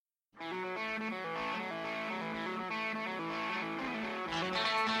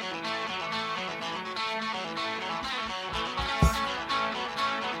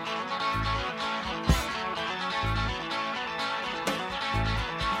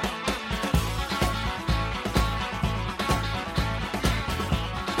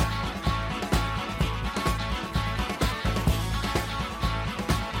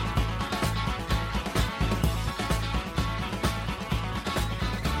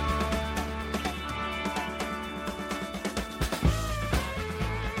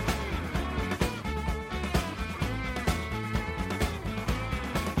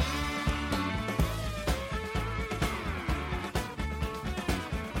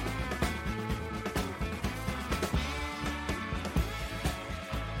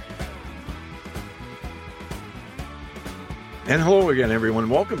And hello again, everyone.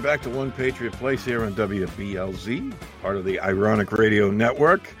 Welcome back to One Patriot Place here on WBLZ, part of the Ironic Radio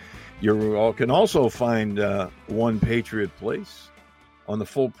Network. You all can also find One Patriot Place on the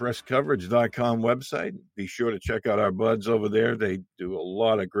fullpresscoverage.com website. Be sure to check out our buds over there. They do a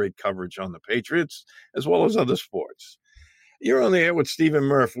lot of great coverage on the Patriots, as well as other sports. You're on the air with Stephen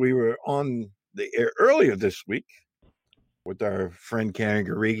Murph. We were on the air earlier this week with our friend Karen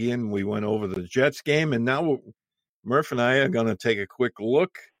Garigian. We went over the Jets game, and now Murph and I are going to take a quick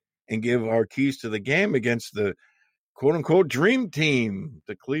look and give our keys to the game against the quote-unquote dream team,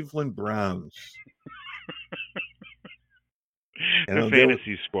 the Cleveland Browns. The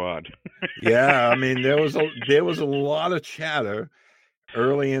fantasy squad. Yeah, I mean, there was a lot of chatter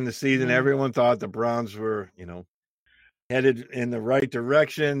early in the season. Everyone thought the Browns were, headed in the right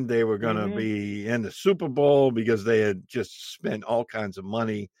direction. They were going to be in the Super Bowl because they had just spent all kinds of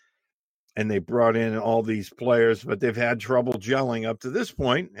money. And they brought in all these players, but they've had trouble gelling up to this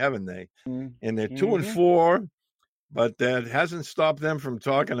point, haven't they? And they're 2-4, but that hasn't stopped them from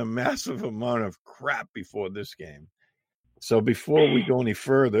talking a massive amount of crap before this game. So before we go any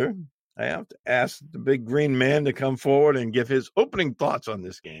further, I have to ask the big green man to come forward and give his opening thoughts on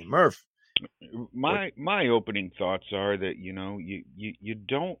this game. Murph. My opening thoughts are that, you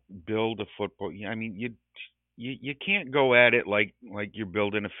don't build a football. I mean, you can't go at it like you're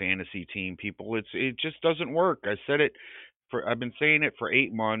building a fantasy team, people. It just doesn't work. I've been saying it for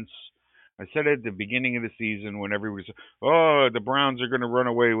 8 months. I said it at the beginning of the season when everybody said, "Oh, the Browns are going to run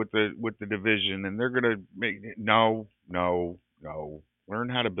away with the division and they're going to make it." No. Learn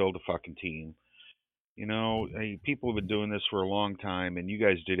how to build a fucking team. People have been doing this for a long time, and you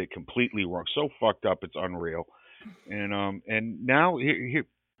guys did it completely wrong. So fucked up, it's unreal. And now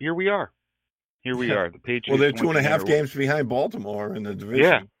here we are. Here we are. The Patriots. Well, they're 2.5 games behind Baltimore in the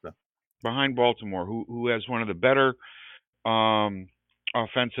division. Yeah, behind Baltimore, who has one of the better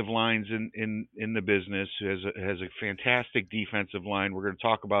offensive lines in the business. Who has a fantastic defensive line. We're going to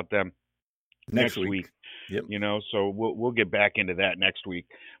talk about them next week. Yep. So we'll get back into that next week.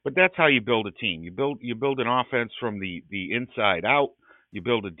 But that's how you build a team. You build an offense from the inside out. You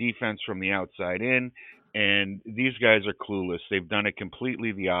build a defense from the outside in. And these guys are clueless. They've done it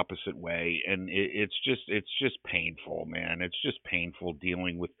completely the opposite way, and it's just painful, man. It's just painful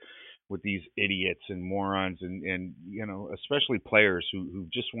dealing with these idiots and morons, and especially players who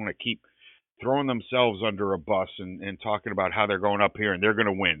just want to keep throwing themselves under a bus and talking about how they're going up here and they're going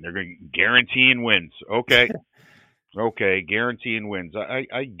to win. They're going to guaranteeing wins. Okay. Okay, guaranteeing wins.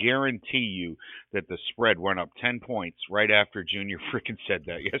 I guarantee you that the spread went up 10 points right after Junior freaking said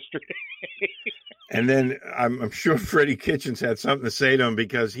that yesterday. And then I'm sure Freddie Kitchens had something to say to him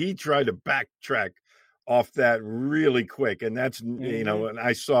because he tried to backtrack off that really quick. And that's, and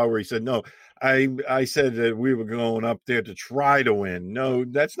I saw where he said, no, I said that we were going up there to try to win. No,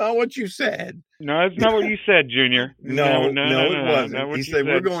 that's not what you said. No, that's not what you said, Junior. No, it wasn't. He said,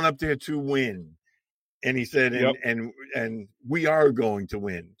 we're going up there to win. And he said, and we are going to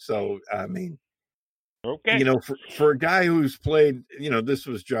win. So, I mean, okay. For a guy who's played, this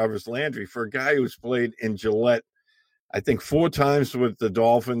was Jarvis Landry, for a guy who's played in Gillette, I think 4 times with the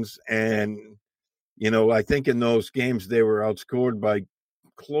Dolphins. And, I think in those games they were outscored by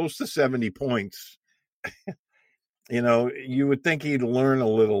close to 70 points. You would think he'd learn a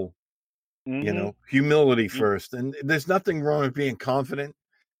little, humility first. And there's nothing wrong with being confident.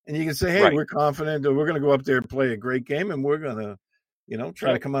 And you can say, hey, we're confident that we're going to go up there and play a great game and we're going to,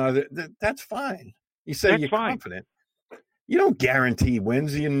 try to come out of it. That's fine. You say you're confident. You don't guarantee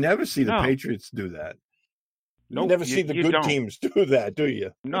wins. You never see the Patriots do that. You never see the good teams do that, do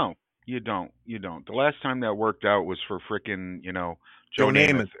you? No, you don't. You don't. The last time that worked out was for frickin', Joe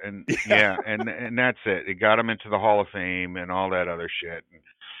Namath. And and that's it. It got him into the Hall of Fame and all that other shit.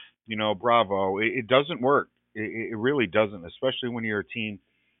 And, bravo. It doesn't work. It really doesn't, especially when you're a team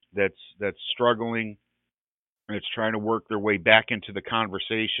that's struggling It's trying to work their way back into the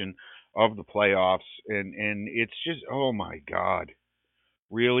conversation of the playoffs, and it's just, oh my God,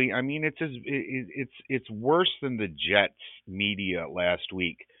 really? I mean, it's worse than the Jets media last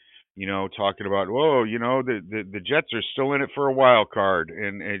week. Talking about, whoa, the Jets are still in it for a wild card,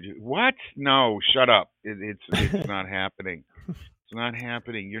 and what? No, shut up. It's not happening. It's not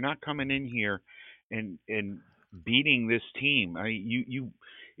happening. You're not coming in here and beating this team.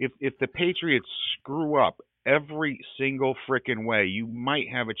 If the Patriots screw up every single frickin' way, you might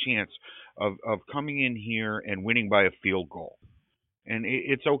have a chance of coming in here and winning by a field goal. And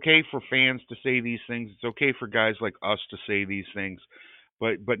it's okay for fans to say these things. It's okay for guys like us to say these things.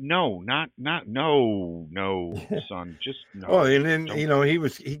 But no, not no, son, just Well, no. and then Don't. he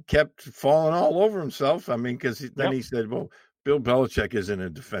kept falling all over himself. I mean, because then Yep. he said, "Well, Bill Belichick isn't a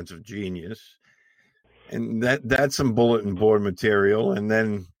defensive genius," and that's some bulletin board material. And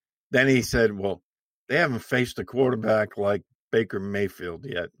then he said, "Well, they haven't faced a quarterback like Baker Mayfield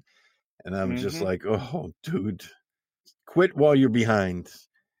yet," and I'm just Mhm. like, "Oh, dude, quit while you're behind."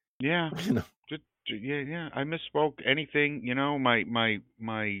 Yeah. You know, Yeah. I misspoke. Anything,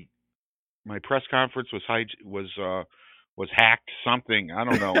 my press conference was hacked. Something, I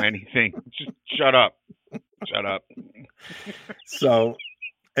don't know, anything. Just shut up. Shut up. so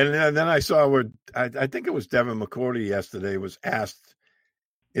and then I saw where I think it was Devin McCourty yesterday was asked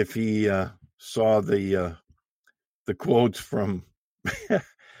if he saw the quotes from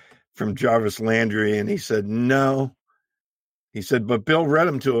from Jarvis Landry, and he said no. He said, but Bill read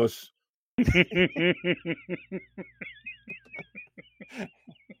them to us,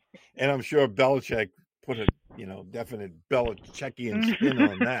 and I'm sure Belichick put a definite Belichickian spin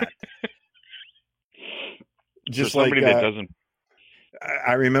on that. For Just like somebody that doesn't.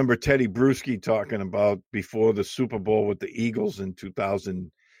 I remember Teddy Bruschi talking about before the Super Bowl with the Eagles in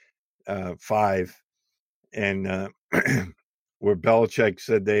 2005, and where Belichick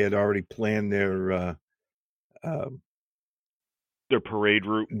said they had already planned their Parade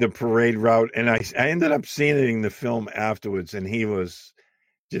route. the parade route, and I ended up seeing it in the film afterwards, and he was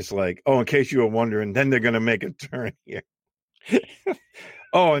just like, "Oh, in case you were wondering, then they're going to make a turn here."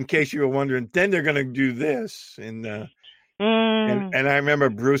 Oh, in case you were wondering, then they're going to do this, and I remember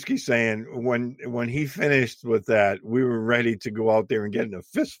Brewski saying when he finished with that, we were ready to go out there and get in a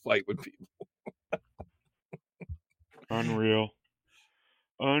fist fight with people. Unreal.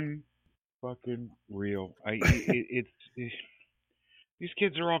 Unfucking real. It's these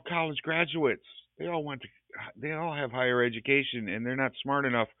kids are all college graduates. They all went to. They all have higher education, and they're not smart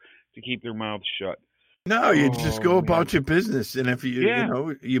enough to keep their mouths shut. No, you just Oh go man. about your business, and if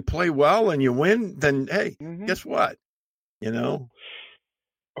Yeah. you play well and you win, then hey, Mhm. guess what?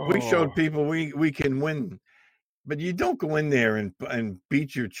 We showed Oh people we can win, but you don't go in there and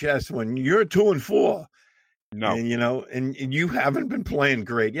beat your chest when you're 2-4, no. and you haven't been playing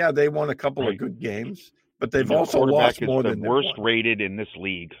great. Yeah, they won a couple of Right. good games, but they've And your also quarterback lost is more the than they've worst won. rated in this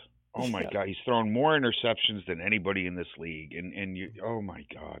league. Oh my Yeah, god, he's thrown more interceptions than anybody in this league, and you. Oh my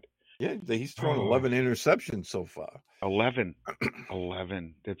god. yeah, he's thrown Oh, 11 interceptions so far. 11.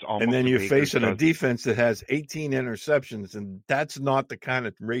 11. That's And almost then a you're Baker's facing a dozen. defense that has 18 interceptions, and that's not the kind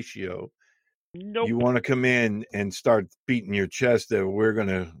of ratio you Nope. want to come in and start beating your chest that we're going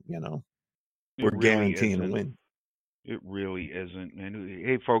to, we're It really guaranteeing a isn't. win. It really isn't. And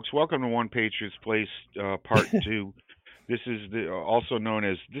hey, folks, welcome to One Patriots Place, Part 2. This is also known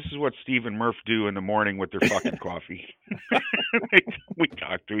as this is what Steve and Murph do in the morning with their fucking coffee. We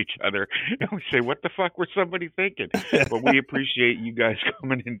talk to each other and we say, "What the fuck was somebody thinking?" But we appreciate you guys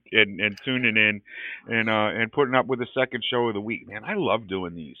coming in and tuning in and putting up with the second show of the week. Man, I love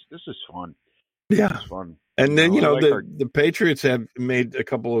doing these. This is fun. This Yeah. is fun. And then, I like our. the Patriots have made a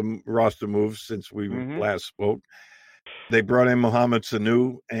couple of roster moves since we Mm-hmm. last spoke. They brought in Mohamed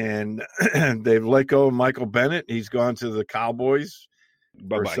Sanu, and they've let go of Michael Bennett. He's gone to the Cowboys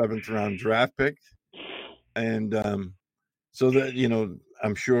Bye for a bye. 7th-round draft pick. And so that,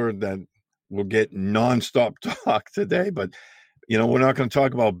 I'm sure that we'll get nonstop talk today, but we're not going to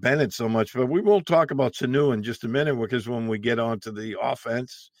talk about Bennett so much, but we will talk about Sanu in just a minute because when we get on to the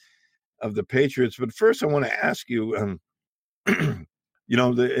offense of the Patriots. But first, I want to ask you,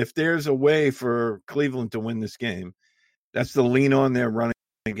 if there's a way for Cleveland to win this game, that's to lean on their running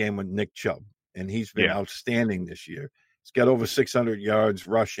game with Nick Chubb, and he's been Yeah, outstanding this year. He's got over 600 yards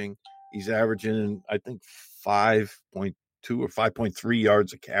rushing. He's averaging, I think, 5.2 or 5.3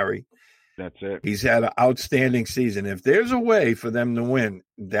 yards a carry. that's it. He's had an outstanding season. If there's a way for them to win,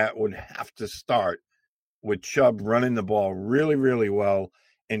 that would have to start with Chubb running the ball really, really well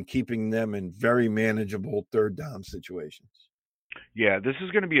and keeping them in very manageable third down situations. Yeah, this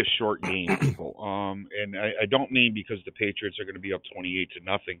is going to be a short game, people. And I don't mean because the Patriots are going to be up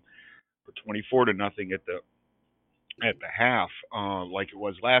 28-0 or 24-0 at the half, like it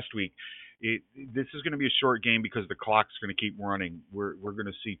was last week. This is going to be a short game because the clock's going to keep running. We're going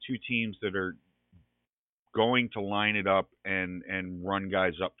to see two teams that are going to line it up and run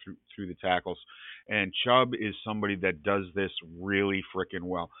guys up through the tackles. And Chubb is somebody that does this really freaking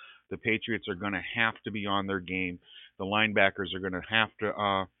well. The Patriots are going to have to be on their game. The linebackers are going to have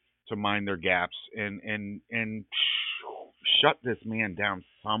to mind their gaps and shut this man down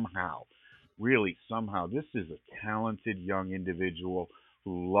somehow. Really, somehow. This is a talented young individual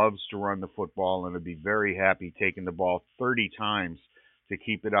who loves to run the football and would be very happy taking the ball 30 times to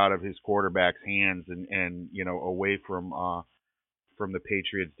keep it out of his quarterback's hands and away from the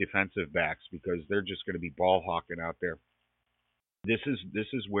Patriots defensive backs because they're just going to be ball hawking out there. This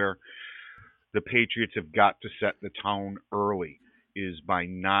is where the Patriots have got to set the tone early is by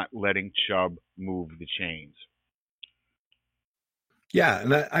not letting Chubb move the chains. Yeah,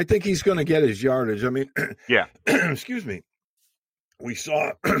 and I think he's going to get his yardage. I mean, Yeah. excuse me. We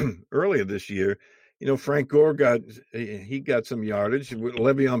saw earlier this year, Frank Gore got some yardage.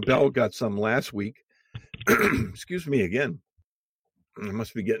 Le'Veon Bell got some last week. Excuse me again. I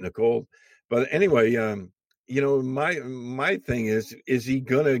must be getting a cold. But anyway, my thing is he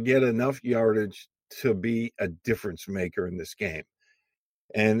going to get enough yardage to be a difference maker in this game?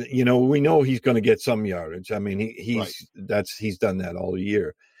 And we know he's going to get some yardage. I mean, he's done that all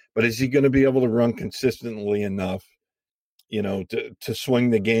year. But is he going to be able to run consistently enough, to swing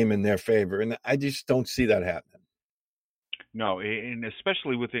the game in their favor? And I just don't see that happening. No, and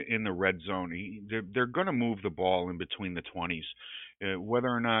especially with it in the red zone, they're going to move the ball in between the 20s. Whether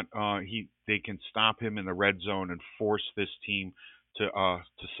or not they can stop him in the red zone and force this team to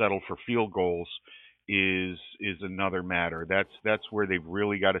settle for field goals is another matter. That's where they've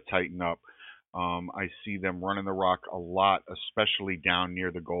really got to tighten up. I see them running the rock a lot, especially down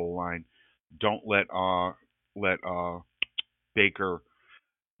near the goal line. Don't let Baker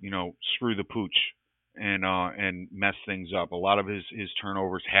screw the pooch and mess things up. A lot of his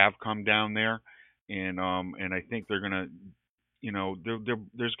turnovers have come down there, and I think they're gonna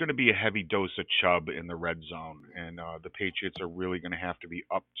there's going to be a heavy dose of Chubb in the red zone, and the Patriots are really going to have to be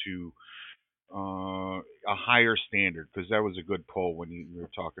up to a higher standard because that was a good pull when you were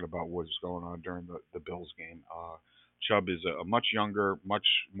talking about what was going on during the Bills game. Chubb is a much younger, much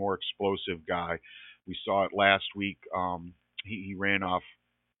more explosive guy. We saw it last week. He ran off,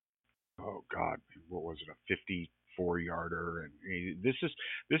 oh God, what was it, a 54 yarder, and this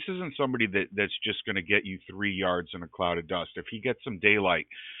isn't somebody that's just going to get you 3 yards in a cloud of dust. If he gets some daylight,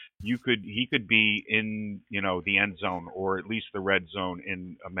 he could be in the end zone or at least the red zone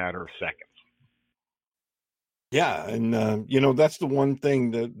in a matter of seconds. Yeah, and that's the one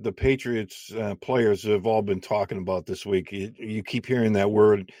thing that the Patriots players have all been talking about this week. You keep hearing that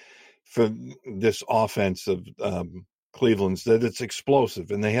word for this offense of Cleveland's, that it's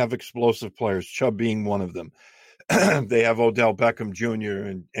explosive, and they have explosive players, Chubb being one of them. They have Odell Beckham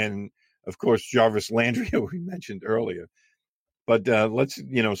Jr. and of course Jarvis Landry, who we mentioned earlier. But let's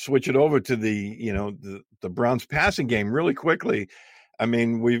switch it over to the Browns passing game really quickly. I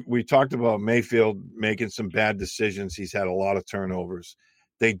mean, we talked about Mayfield making some bad decisions. He's had a lot of turnovers.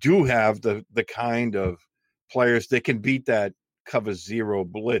 They do have the kind of players that can beat that cover zero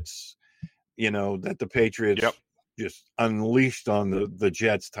blitz, that the Patriots Yep. just unleashed on the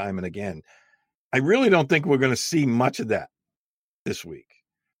Jets time and again. I really don't think we're going to see much of that this week.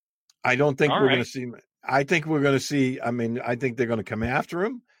 I don't think All we're going right. to see. I think we're going to see. I mean, I think they're going to come after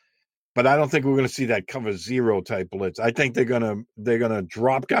him, but I don't think we're going to see that cover zero type blitz. I think they're going to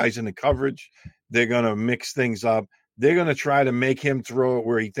drop guys into coverage. They're going to mix things up. They're going to try to make him throw it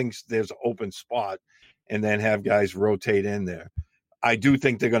where he thinks there's an open spot, and then have guys rotate in there. I do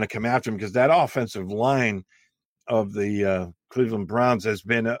think they're going to come after him because that offensive line of the Cleveland Browns has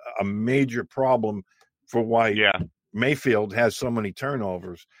been a major problem for why Yeah. Mayfield has so many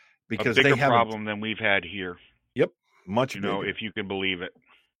turnovers, because a bigger they haven't. problem than we've had here. Yep, much bigger. If you can believe it.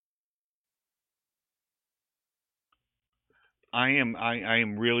 I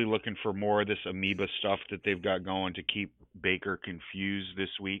am really looking for more of this amoeba stuff that they've got going to keep Baker confused this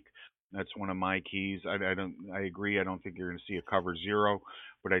week. That's one of my keys. I agree. I don't think you're going to see a cover zero,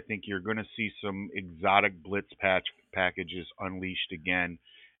 but I think you're going to see some exotic blitz packages unleashed again,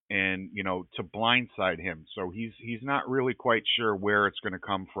 and to blindside him. So he's not really quite sure where it's going to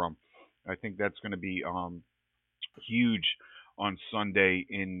come from. I think that's going to be huge on Sunday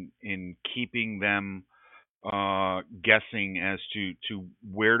in keeping them guessing as to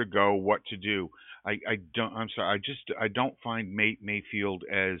where to go, what to do. I don't. I'm sorry. I don't find Mayfield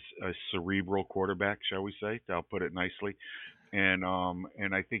as a cerebral quarterback, shall we say? I'll put it nicely. And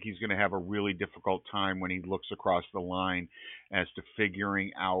I think he's going to have a really difficult time when he looks across the line as to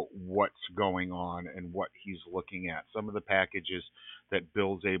figuring out what's going on and what he's looking at. Some of the packages that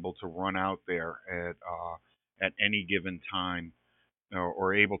Bill's able to run out there at any given time,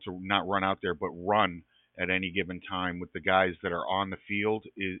 or able to not run out there but run at any given time with the guys that are on the field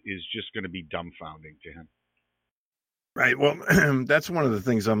is just going to be dumbfounding to him. Right. Well, that's one of the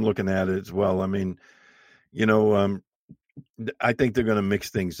things I'm looking at as well. I mean, I think they're going to mix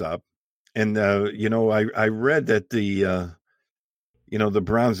things up. And, I read that the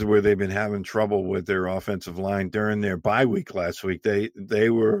Browns, where they've been having trouble with their offensive line during their bye week last week, they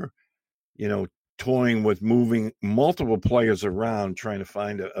were, toying with moving multiple players around, trying to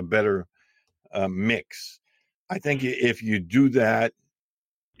find a better mix. I think if you do that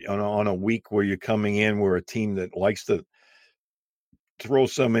on a week where you're coming in, where a team that likes to throw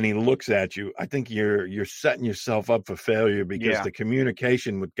so many looks at you, I think you're setting yourself up for failure, because the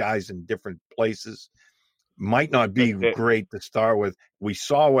communication with guys in different places might not be great to start with. We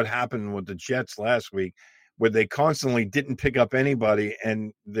saw what happened with the Jets last week, where they constantly didn't pick up anybody,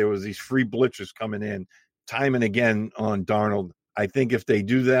 and there was these free blitzers coming in time and again on Darnold. I think if they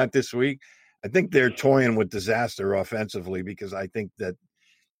do that this week, I think they're toying with disaster offensively, because I think that,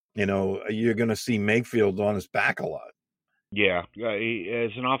 you're going to see Mayfield on his back a lot. Yeah,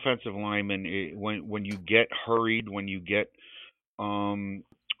 as an offensive lineman, when you get hurried, when you get a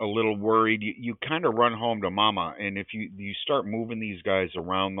little worried, you kind of run home to mama. And if you start moving these guys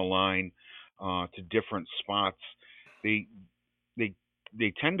around the line to different spots, they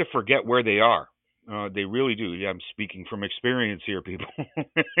they tend to forget where they are. They really do. Yeah, I'm speaking from experience here, people. I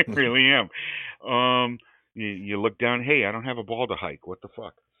really am. You look down. Hey, I don't have a ball to hike. What the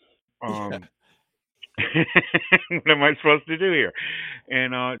fuck? What am I supposed to do here?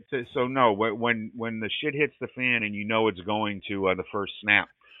 And so no, when the shit hits the fan and you know it's going to the first snap,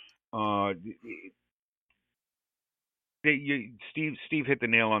 Steve hit the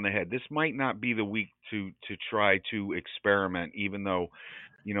nail on the head. This might not be the week to try to experiment, even though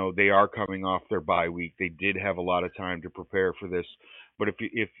they are coming off their bye week. They did have a lot of time to prepare for this. But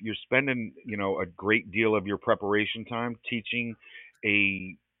if you're spending a great deal of your preparation time teaching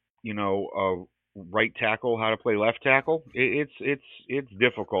a right tackle how to play left tackle, it's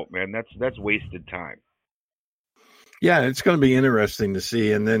difficult, man. That's wasted time. Yeah, it's going to be interesting to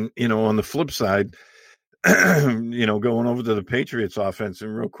see. And then on the flip side, going over to the Patriots offense,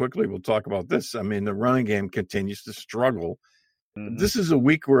 and real quickly, we'll talk about this. I mean, the running game continues to struggle. Mm-hmm. This is a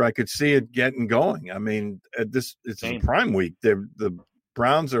week where I could see it getting going. I mean, it's a prime week. The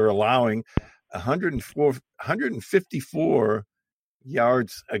Browns are allowing 154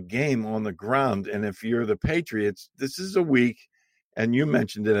 yards a game on the ground. And if you're the Patriots, this is a week, and you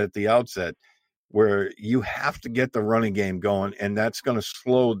mentioned it at the outset, where you have to get the running game going, and that's going to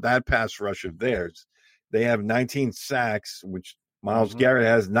slow that pass rush of theirs. They have 19 sacks, which Myles Garrett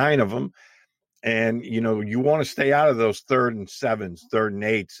has 9 of them. And, you want to stay out of those 3rd and 7s, 3rd and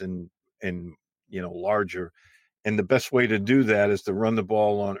 8s, and larger. And the best way to do that is to run the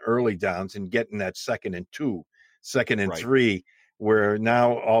ball on early downs and get in that 2nd and 2, 2nd and 3, where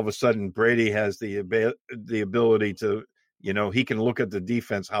now all of a sudden Brady has the ability to, he can look at the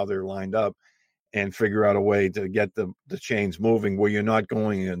defense, how they're lined up, and figure out a way to get the chains moving where you're not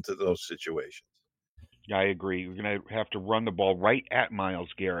going into those situations. I agree. We're going to have to run the ball right at Myles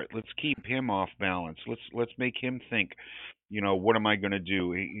Garrett. Let's keep him off balance. Let's make him think, what am I going to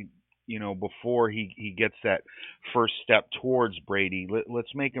do? Before he gets that first step towards Brady,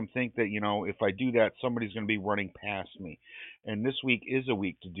 let's make him think that, if I do that, somebody's going to be running past me. And this week is a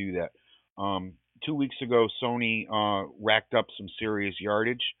week to do that. 2 weeks ago, Sony racked up some serious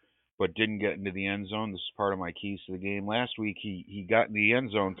yardage, but didn't get into the end zone. This is part of my keys to the game. Last week, he got in the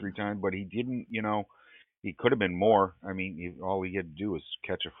end zone 3 times, but he didn't, he could have been more. I mean, all he had to do was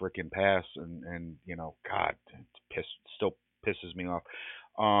catch a freaking pass, and God, it still pisses me off.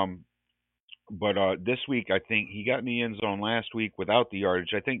 But this week, I think he got in the end zone last week without the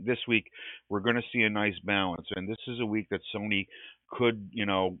yardage. I think this week we're going to see a nice balance, and this is a week that Sony could,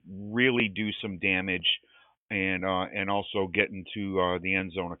 really do some damage, and also get into the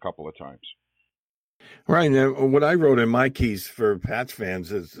end zone a couple of times. Right. Now, what I wrote in my keys for Pats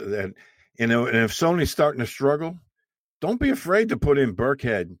fans is that, and if Sony's starting to struggle, don't be afraid to put in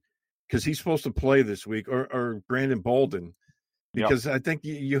Burkhead, because he's supposed to play this week, or Brandon Bolden, because I think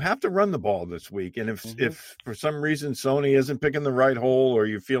you have to run the ball this week. And if for some reason Sony isn't picking the right hole, or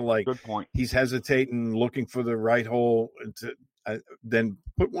you feel like he's hesitating, looking for the right hole, then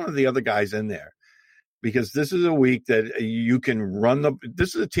put one of the other guys in there. because this is a week that you can run the.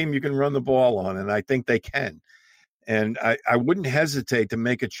 This is a team you can run the ball on, and I think they can. And I wouldn't hesitate to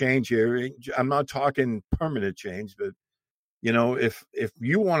make a change here. I'm not talking permanent change, but if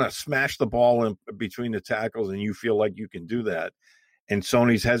you want to smash the ball in between the tackles and you feel like you can do that, and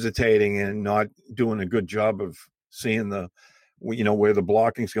Sony's hesitating and not doing a good job of seeing where the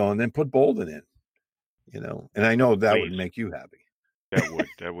blocking's going, then put Bolden in. And I know that would Please. make you happy.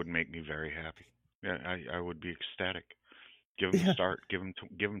 That would make me very happy. Yeah, I would be ecstatic. Give him a Yeah. start. Give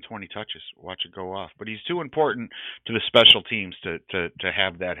him 20 touches. Watch it go off. But he's too important to the special teams to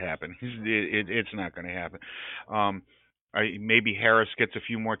have that happen. It's not going to happen. Um, maybe Harris gets a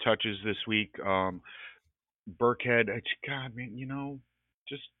few more touches this week. Burkhead, God, man,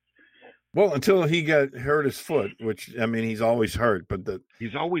 just Well, until he got hurt his foot, which I mean he's always hurt, but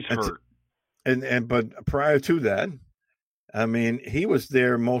he's always hurt. but prior to that, I mean he was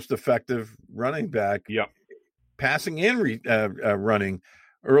their most effective running back, Yep. passing and running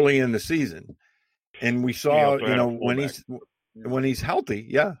early in the season. And we He saw, also had a when fullback. he's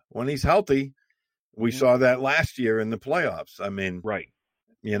healthy, when he's healthy, we saw that last year in the playoffs. I mean, Right.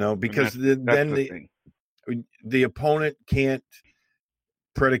 because That's then the thing. the opponent can't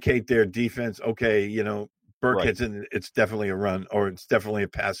predicate their defense. Okay, Burkhead's in. It's definitely a run or it's definitely a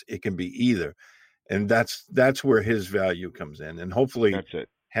pass. It can be either, and that's where his value comes in. And hopefully, That's it.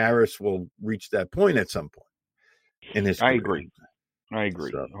 Harris will reach that point at some point in his I career. agree. I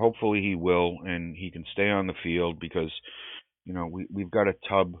agree. So. Hopefully he will, and he can stay on the field because we've got a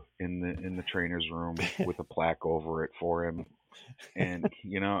tub in the trainer's room with a plaque over it for him, and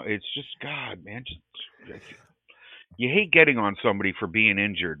it's just God, man. Just you hate getting on somebody for being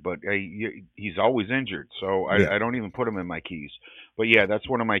injured, but he's always injured, so Yeah. I don't even put him in my keys. But yeah, that's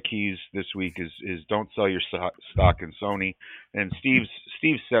one of my keys this week is don't sell your stock in Sony. And Steve's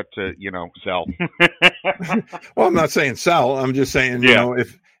set to sell. Well, I'm not saying sell. I'm just saying, Yeah.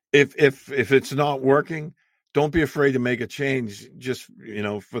 If it's not working, don't be afraid to make a change. Just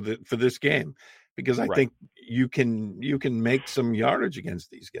for this game, because I Right. think you can make some yardage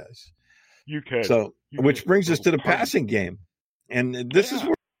against these guys. You can. So, which brings us to the Pardon. passing game, and this is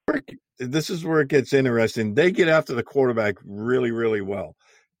where it gets interesting. They get after the quarterback really, really well.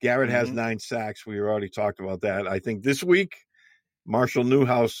 Garrett has 9 sacks. We already talked about that. I think this week, Marshall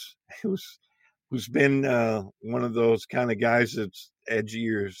Newhouse, who's been one of those kind of guys that's edge of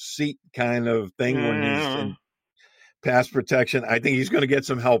your seat kind of thing when he's in pass protection. I think he's going to get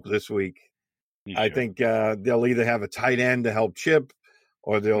some help this week. I think they'll either have a tight end to help Chip,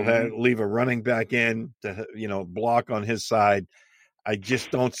 or they'll leave a running back in to block on his side. I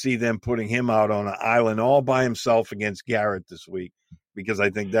just don't see them putting him out on an island all by himself against Garrett this week, because I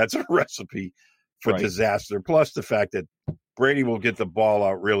think that's a recipe for disaster. Plus the fact that Brady will get the ball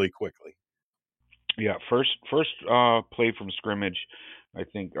out really quickly. Yeah, first play from scrimmage, I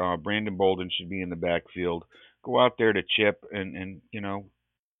think Brandon Bolden should be in the backfield. Go out there to Chip and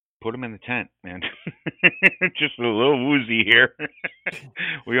put him in the tent, man. Just a little woozy here.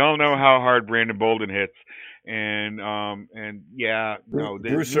 We all know how hard Brandon Bolden hits, and yeah, no.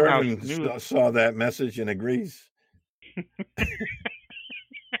 Bruce Irvin saw that message and agrees.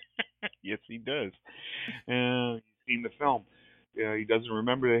 Yes, he does. He's seen the film. Yeah, he doesn't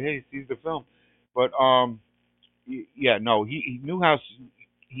remember that. Hey, he sees the film, but yeah, no. Newhouse.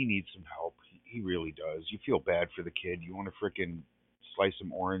 He needs some help. He really does. You feel bad for the kid. You want to frickin' slice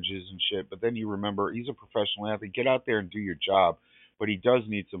some oranges and shit, but then you remember he's a professional athlete. Get out there and do your job. But he does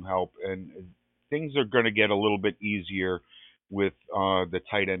need some help, and things are going to get a little bit easier with the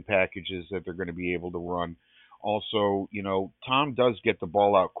tight end packages that they're going to be able to run. Also, Tom does get the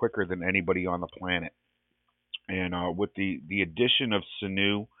ball out quicker than anybody on the planet, and with the addition of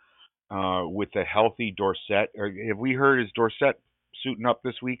Sanu, with a healthy Dorsett, have we heard is Dorsett suiting up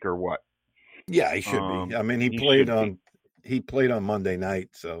this week or what? Yeah, he should be. I mean, he played on Monday night,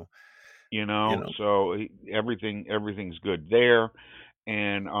 so so everything's good there.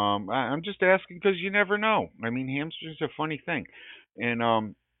 And I'm just asking because you never know. I mean, hamstrings are a funny thing,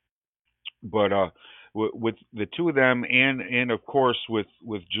 and but with the two of them, and of course with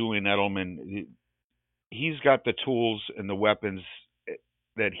Julian Edelman, he's got the tools and the weapons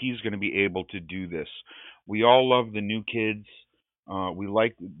that he's going to be able to do this. We all love the new kids. We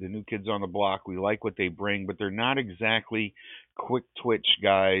like the new kids on the block. We like what they bring, but they're not exactly quick twitch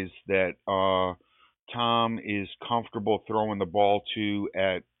guys that Tom is comfortable throwing the ball to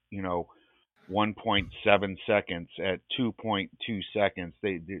at 1.7 seconds, at 2.2 seconds.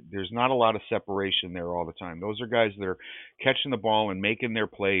 There's not a lot of separation there all the time. Those are guys that are catching the ball and making their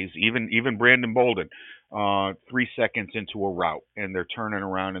plays. Even Brandon Bolden, 3 seconds into a route, and they're turning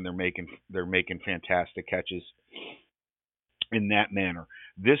around and they're making fantastic catches in that manner.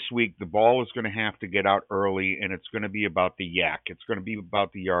 This week, the ball is going to have to get out early, and it's going to be about the yak. It's going to be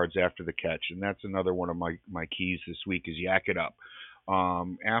about the yards after the catch, and that's another one of my keys this week is yak it up.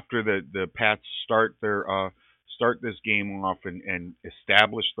 After the Pats start this game off and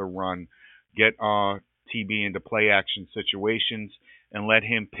establish the run, get TB into play action situations, and let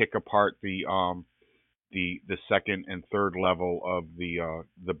him pick apart the second and third level of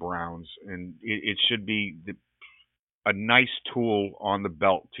the Browns, and it should be a nice tool on the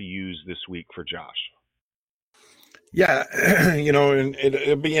belt to use this week for Josh. Yeah, and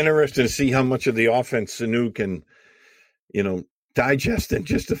it'll be interesting to see how much of the offense Sanu can, digest in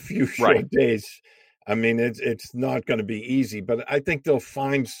just a few short days. I mean, it's not going to be easy, but I think they'll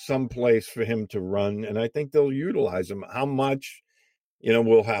find some place for him to run, and I think they'll utilize him. How much,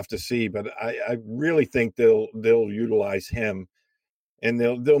 we'll have to see, but I really think they'll utilize him, and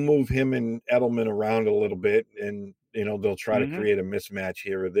they'll move him and Edelman around a little bit, and they'll try to create a mismatch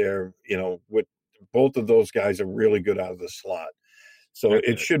here or there. With both of those guys are really good out of the slot, so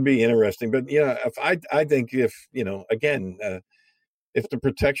it should be interesting. But if I think again, if the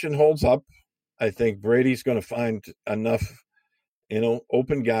protection holds up, I think Brady's going to find enough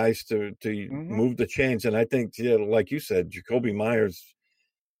open guys to move the chains. And I think, like you said, Jacoby Myers,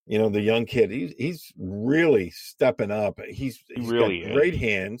 the young kid, he's really stepping up. He's really got great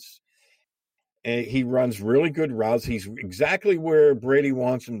hands, and he runs really good routes. He's exactly where Brady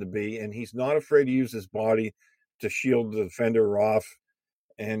wants him to be, and he's not afraid to use his body to shield the defender off.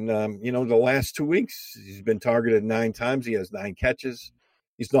 And, the last 2 weeks, he's been targeted 9 times. He has 9 catches.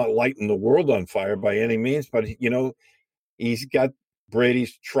 He's not lighting the world on fire by any means, but, he's got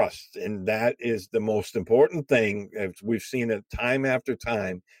Brady's trust, and that is the most important thing. As we've seen it time after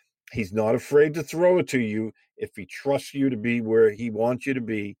time. He's not afraid to throw it to you if he trusts you to be where he wants you to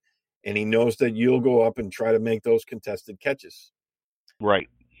be, and he knows that you'll go up and try to make those contested catches. Right.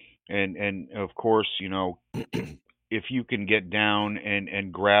 And of course, if you can get down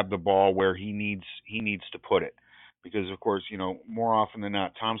and grab the ball where he needs to put it. Because of course, more often than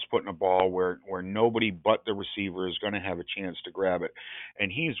not, Tom's putting a ball where nobody but the receiver is going to have a chance to grab it.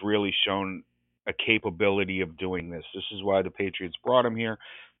 And he's really shown a capability of doing this. This is why the Patriots brought him here.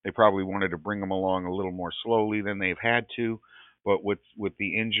 They probably wanted to bring him along a little more slowly than they've had to. But with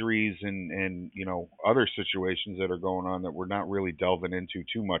the injuries and other situations that are going on that we're not really delving into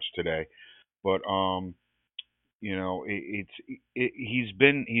too much today, but he's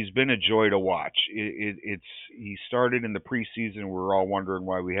been a joy to watch. He started in the preseason. We were all wondering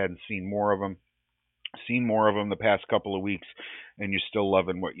why we hadn't seen more of him. Seen more of him the past couple of weeks, and you're still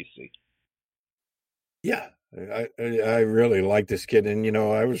loving what you see. Yeah, I really like this kid, and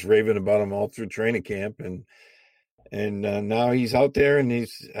I was raving about him all through training camp, and now he's out there, and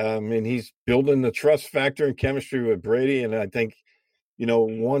he's building the trust factor and chemistry with Brady, and I think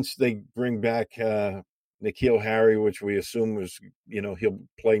once they bring back N'Keal Harry, which we assume was he'll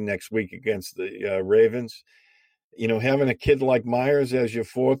play next week against the Ravens. Having a kid like Myers as your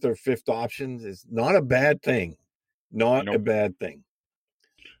 4th or 5th option is not a bad thing. Not a bad thing.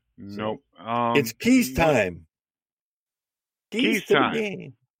 Nope. It's keys time. Keys to time. The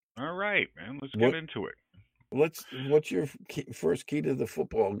game. All right, man. Let's get into it. What's your first key to the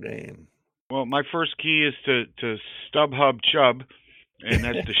football game? Well, my first key is to StubHub Chubb, and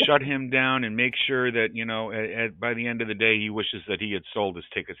that's to shut him down and make sure that by the end of the day he wishes that he had sold his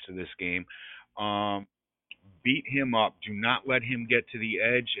tickets to this game. Beat him up. Do not let him get to the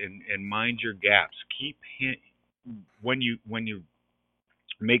edge, and mind your gaps. Keep him when you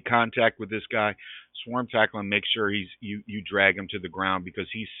make contact with this guy, swarm tackle him. Make sure you drag him to the ground, because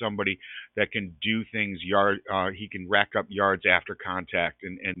he's somebody that can do things he can rack up yards after contact,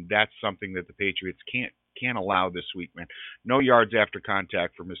 and that's something that the Patriots can't allow this week, man. No yards after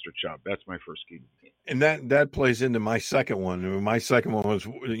contact for Mr. Chubb. That's my first key. And that plays into my second one. My second one was,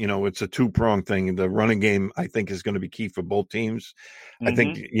 it's a 2-pronged thing. The running game, I think, is going to be key for both teams. I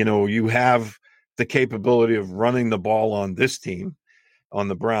think, you have the capability of running the ball on this team, on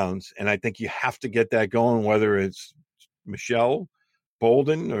the Browns, and I think you have to get that going, whether it's Michelle,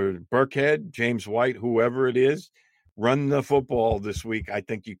 Bolden, or Burkhead, James White, whoever it is. Run the football this week. I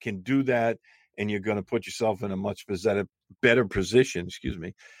think you can do that, and you're going to put yourself in a much better position. Excuse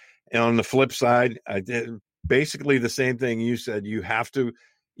me. And on the flip side, I did basically the same thing you said. You have to,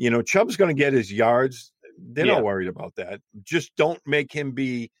 Chubb's going to get his yards. They're not worried about that. Just don't make him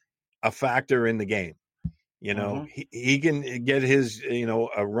be a factor in the game. Mm-hmm. He can get his,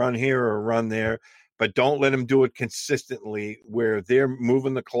 a run here or a run there, but don't let him do it consistently where they're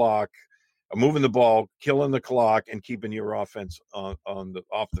moving the clock, moving the ball, killing the clock, and keeping your offense on the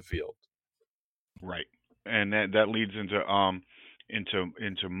off the field. Right, and that leads into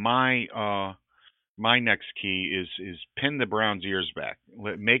my next key is pin the Browns' ears back.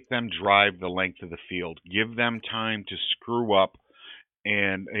 Make them drive the length of the field. Give them time to screw up,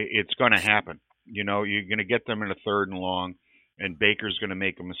 and it's going to happen. You're going to get them in a third and long, and Baker's going to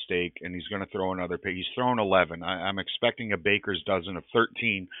make a mistake, and he's going to throw another pick. He's thrown 11. I'm expecting a Baker's dozen of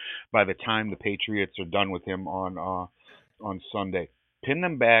 13 by the time the Patriots are done with him on Sunday. Pin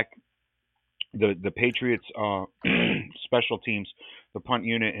them back. The Patriots special teams, the punt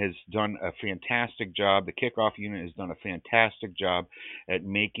unit has done a fantastic job. The kickoff unit has done a fantastic job at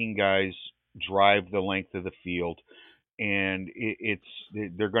making guys drive the length of the field, and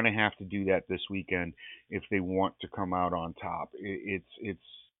they're going to have to do that this weekend if they want to come out on top. It's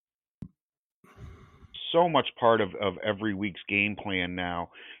so much part of every week's game plan now,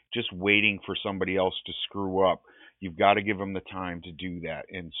 just waiting for somebody else to screw up. You've got to give them the time to do that,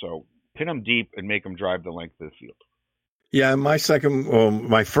 and so pin them deep and make them drive the length of the field. Yeah, my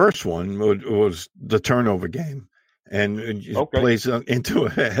first one was the turnover game, and it just Okay. plays into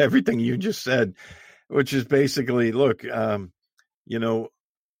everything you just said, which is basically, look, you know,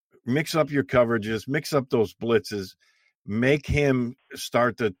 mix up your coverages, mix up those blitzes, make him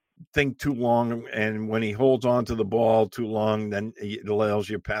start to think too long, and when he holds on to the ball too long, then it allows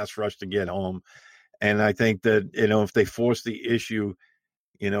your pass rush to get home. And I think that, if they force the issue,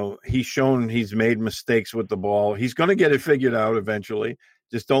 he's shown he's made mistakes with the ball. He's going to get it figured out eventually.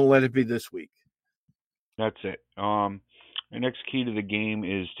 Just don't let it be this week. That's it. The next key to the game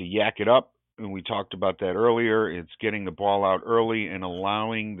is to yak it up. And we talked about that earlier. It's getting the ball out early and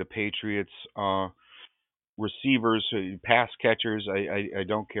allowing the Patriots receivers, pass catchers. I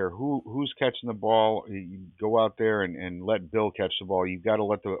don't care who's catching the ball. You go out there and let Bill catch the ball. You've got to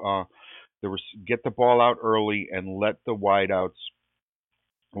let get the ball out early and let the wideouts,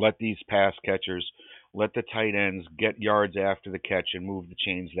 let these pass catchers, let the tight ends get yards after the catch and move the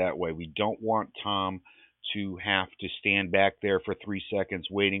chains that way. We don't want Tom to have to stand back there for 3 seconds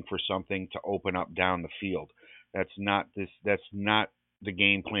waiting for something to open up down the field. That's not the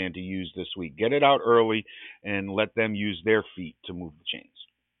game plan to use this week. Get it out early and let them use their feet to move the chains.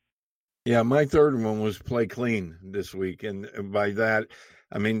 Yeah, my third one was play clean this week. And by that,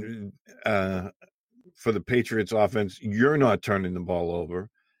 I mean, for the Patriots offense, you're not turning the ball over.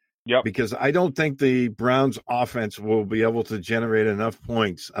 Yep. Because I don't think the Browns offense will be able to generate enough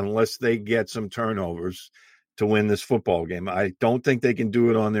points unless they get some turnovers to win this football game. I don't think they can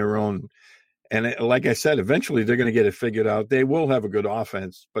do it on their own. And like I said, eventually they're going to get it figured out. They will have a good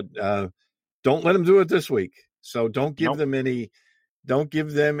offense, but don't let them do it this week. So don't give Nope. them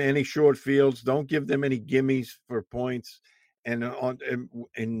any short fields. Don't give them any gimmies for points. And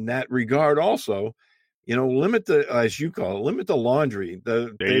in that regard, also, limit as you call it, limit the laundry.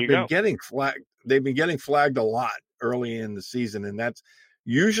 They've been getting flagged. They've been getting flagged a lot early in the season, and that's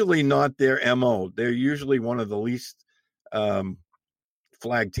usually not their MO. They're usually one of the least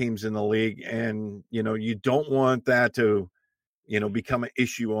flag teams in the league, and you don't want that to become an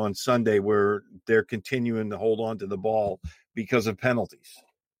issue on Sunday where they're continuing to hold on to the ball because of penalties.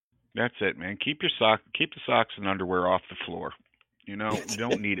 That's it, man. Keep the socks and underwear off the floor. You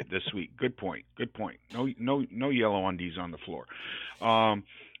don't need it this week. Good point. No yellow undies on the floor. The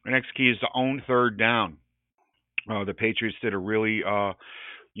next key is to own third down. The Patriots did a really, a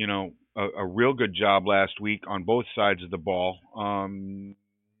real good job last week on both sides of the ball.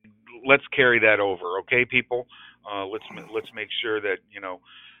 Let's carry that over, okay, people. Let's make sure that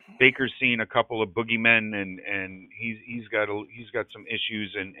Baker's seen a couple of boogeymen, and he's got some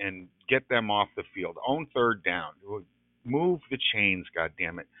issues, and get them off the field. Own third down. Move the chains, God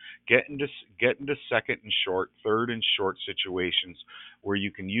damn it. Get into second and short, third and short situations where you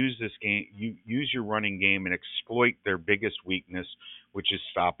can use this game, use your running game, and exploit their biggest weakness, which is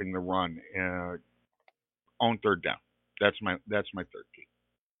stopping the run. On third down. That's my third key.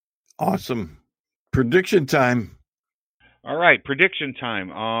 Awesome. Prediction time. All right, prediction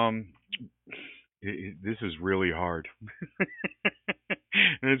time. This is really hard.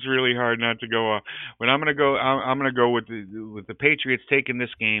 It's really hard not to go off. But I'm gonna go with the Patriots taking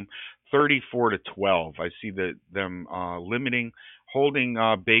this game 34-12. I see them holding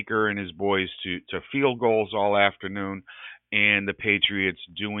Baker and his boys to field goals all afternoon, and the Patriots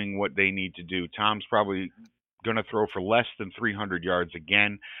doing what they need to do. Tom's probably gonna throw for less than 300 yards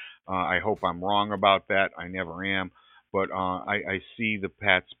again. I hope I'm wrong about that. I never am. But I see the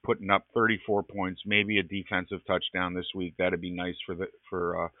Pats putting up 34 points, maybe a defensive touchdown this week. That'd be nice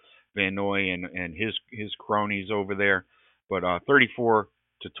for Van Noy and his cronies over there. But 34-12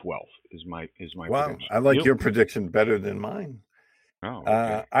 is my Wow, prediction. I like You? your prediction better than mine. Oh,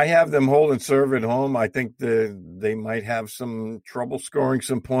 okay. I have them hold and serve at home. I think they might have some trouble scoring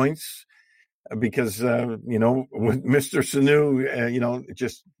some points because with Mr. Sanu,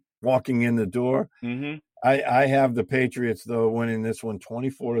 just walking in the door. Mm-hmm. I have the Patriots though winning this one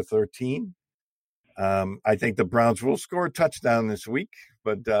 24-13. I think the Browns will score a touchdown this week,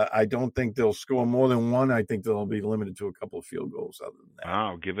 but I don't think they'll score more than one. I think they'll be limited to a couple of field goals. Other than that,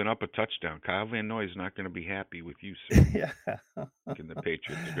 Wow, giving up a touchdown. Kyle Van Noy is not going to be happy with you, sir. yeah. And the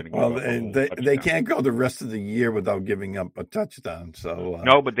Patriots are going to give Well, up a whole they touchdown. can't go the rest of the year without giving up a touchdown. So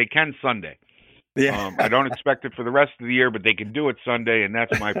No, but they can Sunday. yeah. I don't expect it for the rest of the year, but they can do it Sunday, and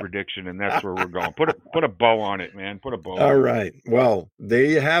that's my prediction, and that's where we're going. Put a bow on it, man. Put a bow. All right. Well, there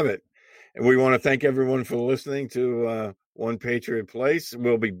you have it. And we want to thank everyone for listening to One Patriot Place.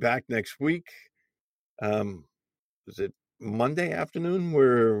 We'll be back next week. Is it Monday afternoon?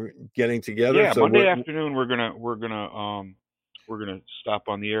 We're getting together. Yeah, So Monday afternoon we're gonna stop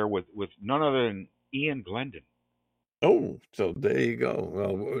on the air with none other than Ian Glendon. Oh, so there you go.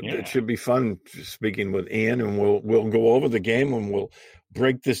 Well, Yeah. it should be fun speaking with Ian, and we'll go over the game and we'll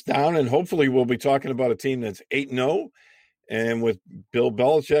break this down, and hopefully we'll be talking about a team that's 8-0, and with Bill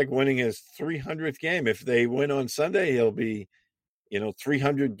Belichick winning his 300th game. If they win on Sunday, he'll be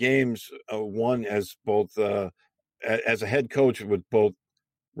 300 games won as both as a head coach with both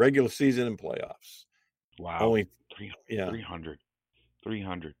regular season and playoffs. Wow. Only 300.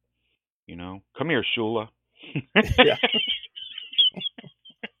 Come here, Shula. Yeah.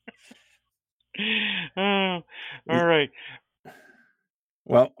 All right.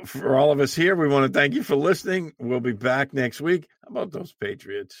 Well, for all of us here, we want to thank you for listening. We'll be back next week. How about those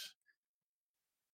Patriots?